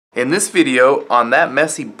In this video, on that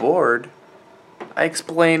messy board, I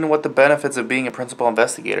explain what the benefits of being a principal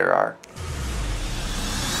investigator are.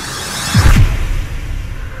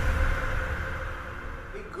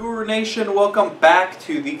 Hey Guru Nation, welcome back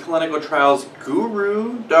to the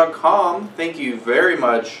clinicaltrialsguru.com. Thank you very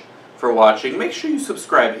much for watching. Make sure you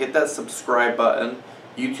subscribe. Hit that subscribe button.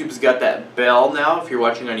 YouTube's got that bell now if you're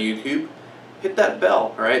watching on YouTube. Hit that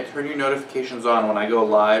bell, alright? Turn your notifications on when I go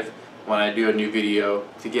live, when I do a new video,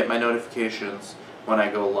 to get my notifications when I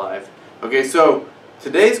go live. Okay, so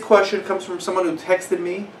today's question comes from someone who texted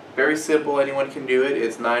me. Very simple, anyone can do it.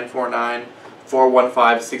 It's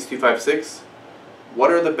 949-415-6256. What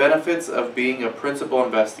are the benefits of being a principal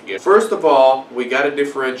investigator? First of all, we got to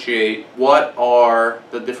differentiate what are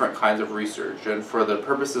the different kinds of research. And for the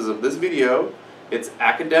purposes of this video, it's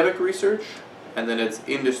academic research and then it's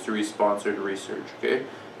industry-sponsored research. Okay,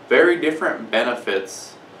 very different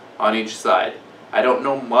benefits on each side. I don't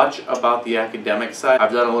know much about the academic side.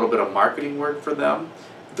 I've done a little bit of marketing work for them.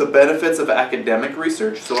 The benefits of academic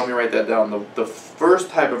research, so let me write that down. The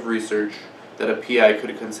first type of research that a PI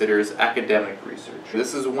could consider is academic research.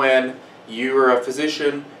 This is when you're a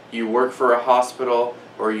physician, you work for a hospital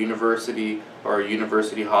or a university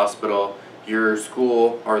hospital, your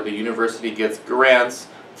school or the university gets grants,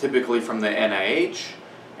 typically from the NIH,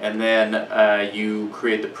 and then you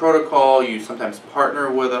create the protocol. You sometimes partner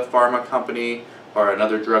with a pharma company or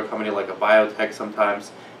another drug company like a biotech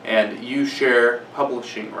sometimes, and you share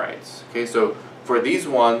publishing rights. Okay, so for these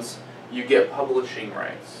ones, you get publishing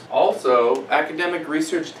rights. Also, academic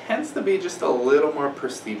research tends to be just a little more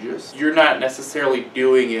prestigious. You're not necessarily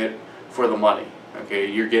doing it for the money. Okay,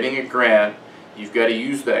 you're getting a grant, you've got to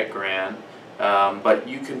use that grant, but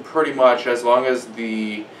you can pretty much, as long as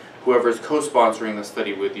whoever's co-sponsoring the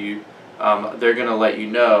study with you, they're going to let you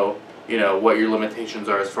know what your limitations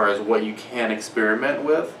are as far as what you can experiment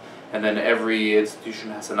with, and then every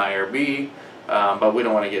institution has an IRB, but we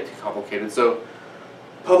don't want to get too complicated. So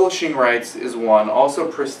publishing rights is one.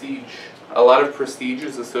 Also prestige. A lot of prestige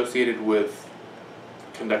is associated with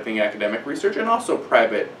conducting academic research and also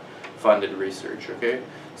private funded research. Okay,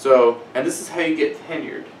 so, and this is how you get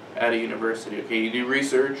tenured at a university. Okay, you do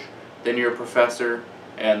research, then you're a professor,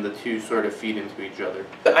 and the two sort of feed into each other.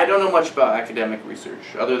 I don't know much about academic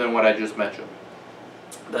research other than what I just mentioned.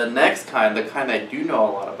 The next kind, the kind I do know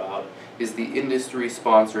a lot about, is the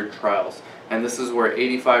industry-sponsored trials. And this is where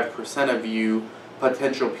 85% of you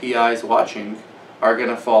potential PIs watching are going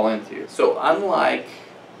to fall into. So unlike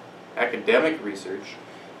academic research,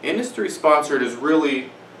 industry-sponsored is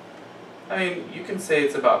really, I mean, you can say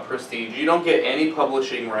it's about prestige. You don't get any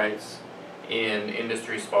publishing rights in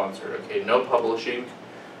industry-sponsored. Okay, no publishing.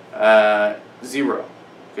 Zero.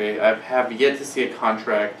 Okay, I have yet to see a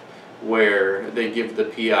contract where they give the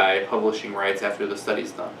PI publishing rights after the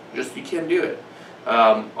study's done. Just, you can't do it.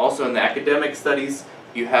 Also in the academic studies,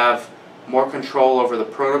 you have more control over the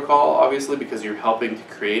protocol, obviously, because you're helping to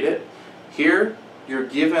create it. Here, you're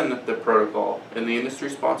given the protocol. In the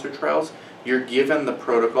industry-sponsored trials, you're given the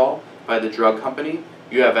protocol by the drug company.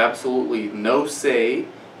 You have absolutely no say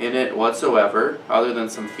in it whatsoever, other than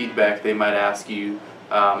some feedback they might ask you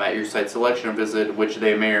at your site selection visit, which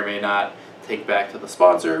they may or may not take back to the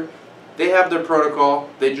sponsor. They have their protocol.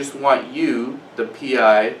 They just want you, the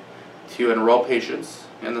PI, to enroll patients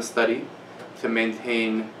in the study, to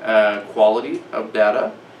maintain quality of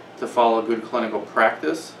data, to follow good clinical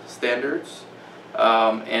practice standards,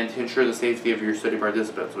 and to ensure the safety of your study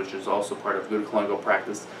participants, which is also part of good clinical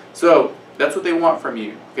practice. So that's what they want from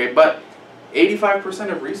you. Okay, but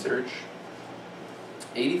 85% of research,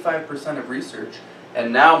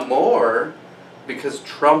 and now more, because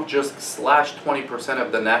Trump just slashed 20%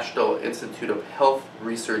 of the National Institute of Health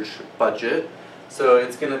research budget, so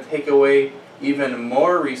it's going to take away even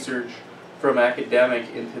more research from academic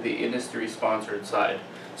into the industry-sponsored side.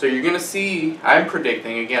 So you're going to see, I'm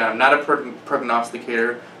predicting, again, I'm not a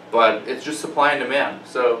prognosticator, but it's just supply and demand.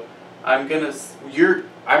 So I'm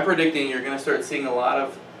predicting you're going to start seeing a lot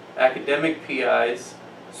of academic PIs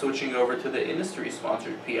switching over to the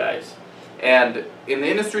industry-sponsored PIs. And in the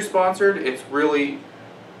industry-sponsored, it's really,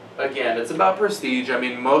 again, it's about prestige. I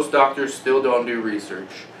mean, most doctors still don't do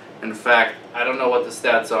research. In fact, I don't know what the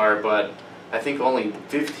stats are, but I think only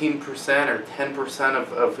 15% or 10%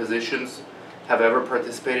 of physicians have ever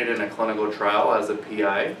participated in a clinical trial as a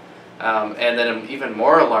PI. And then an even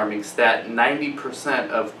more alarming stat, 90%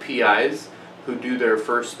 of PIs who do their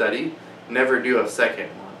first study never do a second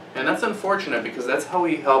one. And that's unfortunate, because that's how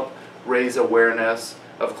we help raise awareness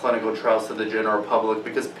of clinical trials to the general public,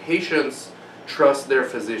 because patients trust their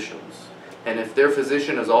physicians. And if their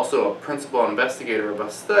physician is also a principal investigator of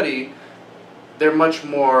a study, they're much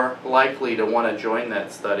more likely to want to join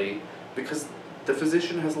that study because the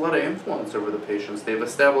physician has a lot of influence over the patients. They've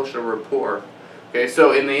established a rapport. Okay,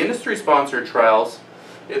 so in the industry-sponsored trials,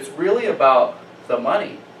 it's really about the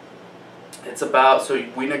money. It's about, so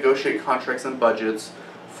we negotiate contracts and budgets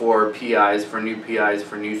for PIs, for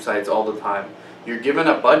new sites all the time. You're given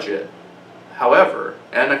a budget, however,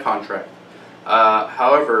 and a contract.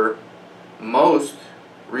 However, most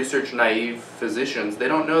research-naive physicians, they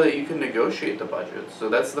don't know that you can negotiate the budget. So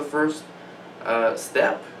that's the first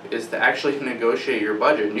step, is to actually negotiate your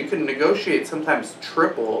budget. And you can negotiate sometimes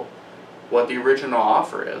triple what the original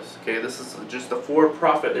offer is. Okay, this is just a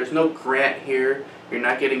for-profit. There's no grant here. You're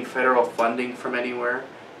not getting federal funding from anywhere.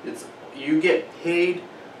 You get paid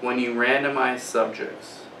when you randomize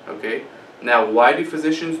subjects. Okay, now why do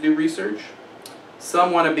physicians do research?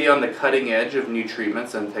 Some want to be on the cutting edge of new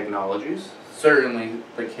treatments and technologies. Certainly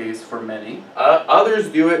the case for many. Others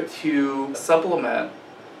do it to supplement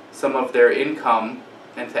some of their income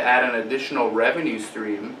and to add an additional revenue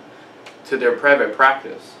stream to their private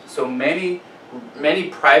practice. So many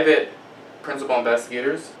private principal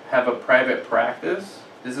investigators have a private practice.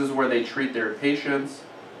 This is where they treat their patients.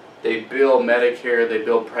 They bill Medicare, they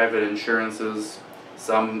bill private insurances,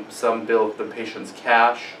 some bill the patients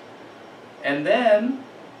cash. And then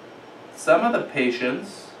some of the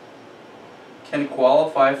patients can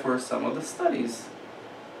qualify for some of the studies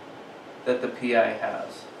that the PI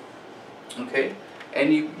has. Okay?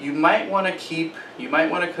 And you might want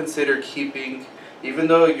to consider keeping, even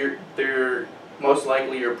though they're most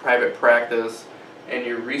likely your private practice and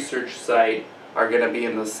your research site are going to be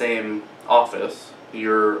in the same office,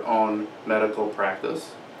 your own medical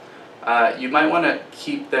practice, you might want to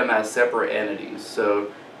keep them as separate entities.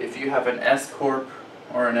 So if you have an S Corp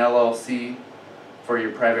or an LLC for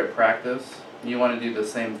your private practice, you want to do the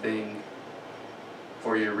same thing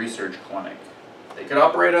for your research clinic. They could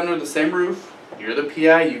operate under the same roof. You're the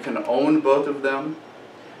PI, you can own both of them.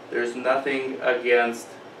 There's nothing against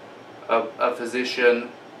a physician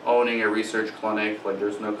owning a research clinic. Like,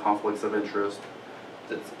 there's no conflicts of interest.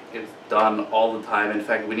 It's done all the time. In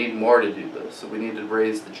fact, we need more to do this. We need to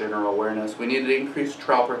raise the general awareness. We need to increase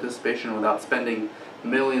trial participation without spending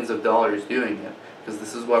millions of dollars doing it, because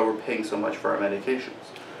this is why we're paying so much for our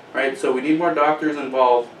medications. Right? So we need more doctors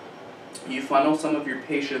involved. You funnel some of your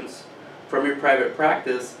patients from your private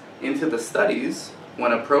practice into the studies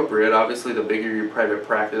when appropriate. Obviously, the bigger your private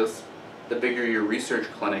practice, the bigger your research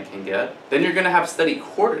clinic can get. Then you're going to have study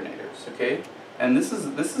coordinators, okay? And this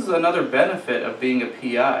is another benefit of being a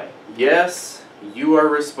PI. Yes, you are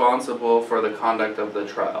responsible for the conduct of the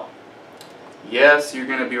trial. Yes, you're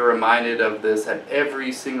going to be reminded of this at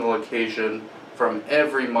every single occasion from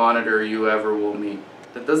every monitor you ever will meet.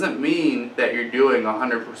 That doesn't mean that you're doing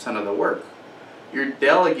 100% of the work. You're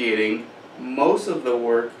delegating most of the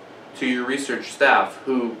work to your research staff,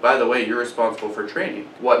 who, by the way, you're responsible for training.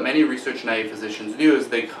 What many research-naive physicians do is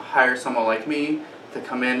they hire someone like me to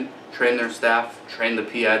come in, train their staff, train the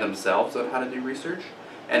PI themselves on how to do research,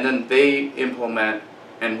 and then they implement,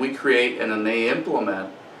 and we create, and then they implement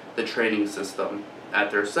the training system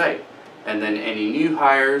at their site. And then any new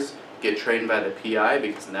hires get trained by the PI,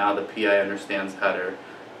 because now the PI understands how to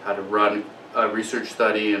run a research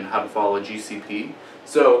study and how to follow GCP.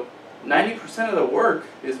 So 90% of the work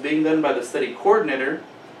is being done by the study coordinator.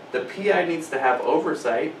 The PI needs to have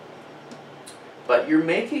oversight, but you're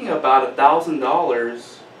making about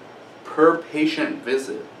 $1,000 per patient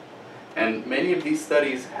visit. And many of these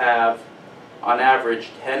studies have, on average,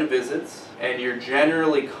 10 visits, and you're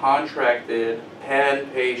generally contracted 10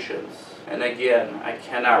 patients. And again, I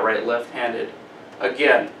cannot write left-handed.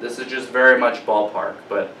 Again, this is just very much ballpark,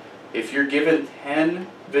 but if you're given 10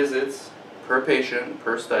 visits per patient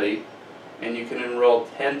per study, and you can enroll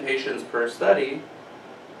 10 patients per study,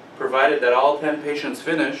 provided that all 10 patients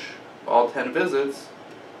finish all 10 visits,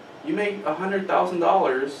 you make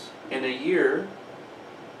 $100,000 in a year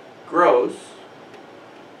gross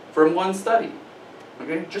from one study.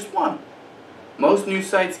 Okay, just one. Most new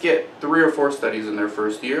sites get 3 or 4 studies in their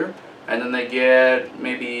first year, and then they get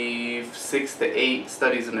maybe 6 to 8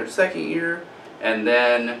 studies in their second year, and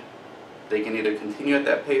then they can either continue at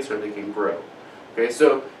that pace or they can grow. Okay,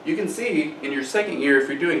 so you can see in your second year, if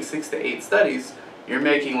you're doing 6 to 8 studies, you're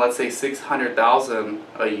making, let's say, $600,000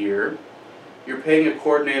 a year. You're paying a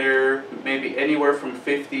coordinator maybe anywhere from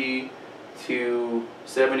 $50,000 to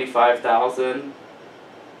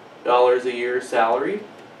 $75,000 a year salary.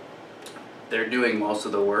 They're doing most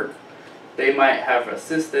of the work. They might have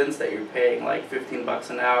assistants that you're paying like $15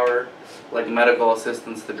 an hour, like medical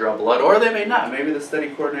assistants to draw blood, or they may not. Maybe the study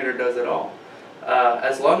coordinator does it all.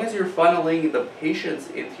 As long as you're funneling the patients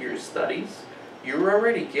into your studies, you're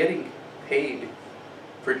already getting paid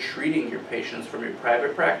for treating your patients from your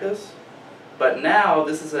private practice. But now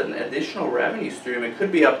this is an additional revenue stream. It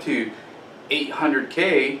could be up to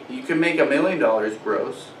 $800K. You can make $1 million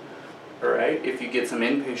gross, all right, if you get some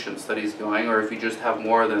inpatient studies going, or if you just have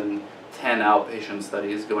more than 10 outpatient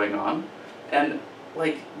studies going on. And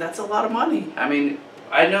like, that's a lot of money. I mean,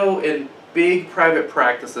 I know in big private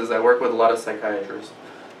practices, I work with a lot of psychiatrists,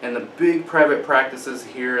 and the big private practices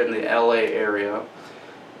here in the LA area,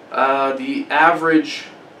 the average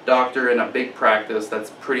doctor in a big practice that's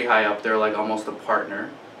pretty high up there, like almost a partner,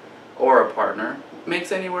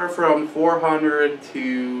 makes anywhere from $400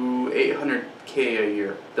 to $800K a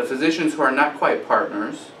year. The physicians who are not quite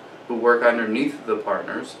partners, who work underneath the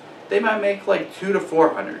partners, they might make like $200 to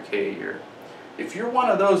 $400K a year. If you're one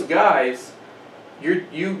of those guys, you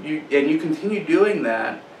continue doing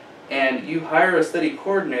that, and you hire a study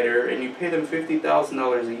coordinator and you pay them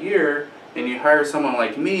 $50,000 a year, and you hire someone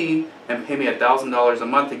like me and pay me $1,000 a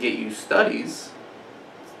month to get you studies,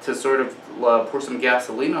 to sort of pour some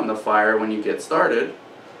gasoline on the fire when you get started,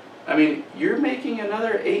 I mean, you're making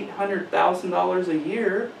another $800,000 a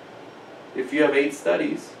year if you have 8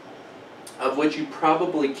 studies, of which you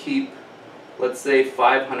probably keep, let's say,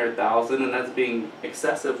 $500,000, and that's being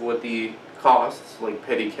excessive with the costs like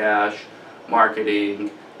petty cash, marketing,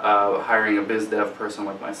 hiring a biz dev person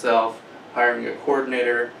like myself, hiring a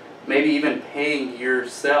coordinator, maybe even paying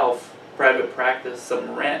yourself, private practice,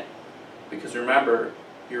 some rent. Because remember,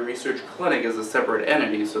 your research clinic is a separate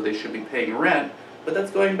entity, so they should be paying rent, but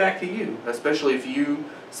that's going back to you, especially if you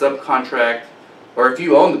subcontract, or if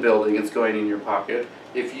you own the building, it's going in your pocket.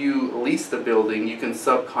 If you lease the building, you can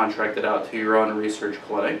subcontract it out to your own research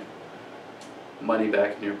clinic, money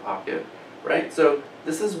back in your pocket, right? So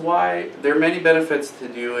this is why there are many benefits to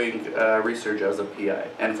doing research as a PI.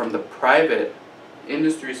 And from the private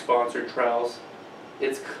industry-sponsored trials,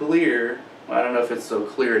 it's clear, well, I don't know if it's so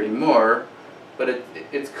clear anymore, but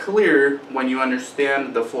it's clear when you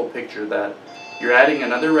understand the full picture that you're adding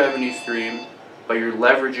another revenue stream, but you're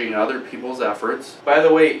leveraging other people's efforts. By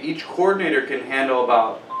the way, each coordinator can handle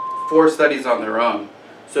about 4 studies on their own.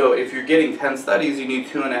 So if you're getting 10 studies, you need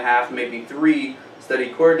 2.5, maybe 3 study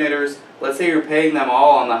coordinators. Let's say you're paying them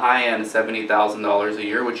all on the high end $70,000 a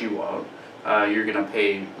year, which you won't. You're going to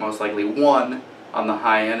pay most likely 1 on the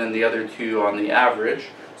high end and the other 2 on the average.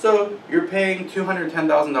 So you're paying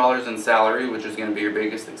 $210,000 in salary, which is going to be your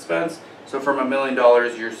biggest expense. So from $1 million,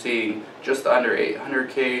 you're seeing just under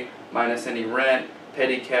 $800K minus any rent,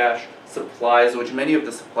 petty cash, supplies, which many of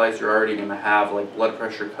the supplies you're already going to have, like blood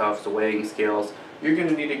pressure cuffs, weighing scales. You're going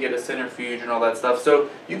to need to get a centrifuge and all that stuff. So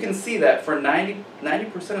you can see that for 90%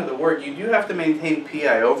 of the work, you do have to maintain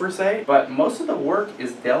PI oversight, but most of the work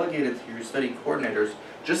is delegated to your study coordinators.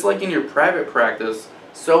 Just like in your private practice,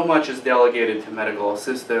 so much is delegated to medical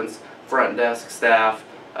assistants, front desk staff.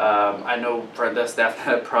 I know front desk staff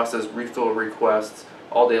that process refill requests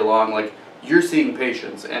all day long. Like, you're seeing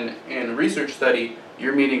patients, and in research study,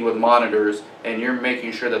 you're meeting with monitors, and you're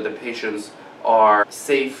making sure that the patients are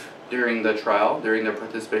safe during the trial, during their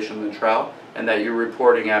participation in the trial, and that you're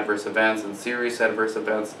reporting adverse events and serious adverse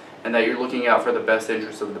events, and that you're looking out for the best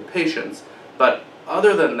interests of the patients. But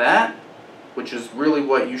other than that, which is really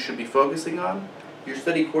what you should be focusing on, your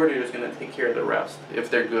study coordinator is going to take care of the rest, if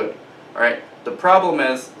they're good. Alright? The problem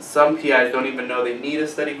is, some PIs don't even know they need a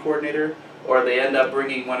study coordinator, or they end up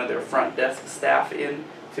bringing one of their front desk staff in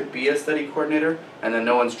to be a study coordinator, and then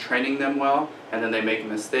no one's training them well, and then they make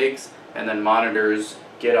mistakes, and then monitors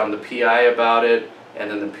get on the PI about it, and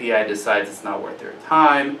then the PI decides it's not worth their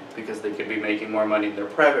time because they could be making more money in their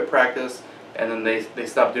private practice, and then they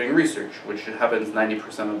stop doing research, which happens 90%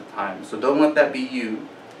 of the time. So don't let that be you.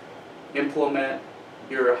 Implement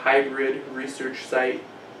your hybrid research site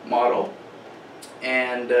model,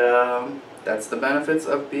 and that's the benefits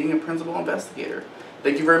of being a principal investigator.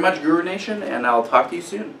 Thank you very much, Guru Nation, and I'll talk to you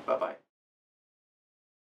soon. Bye-bye.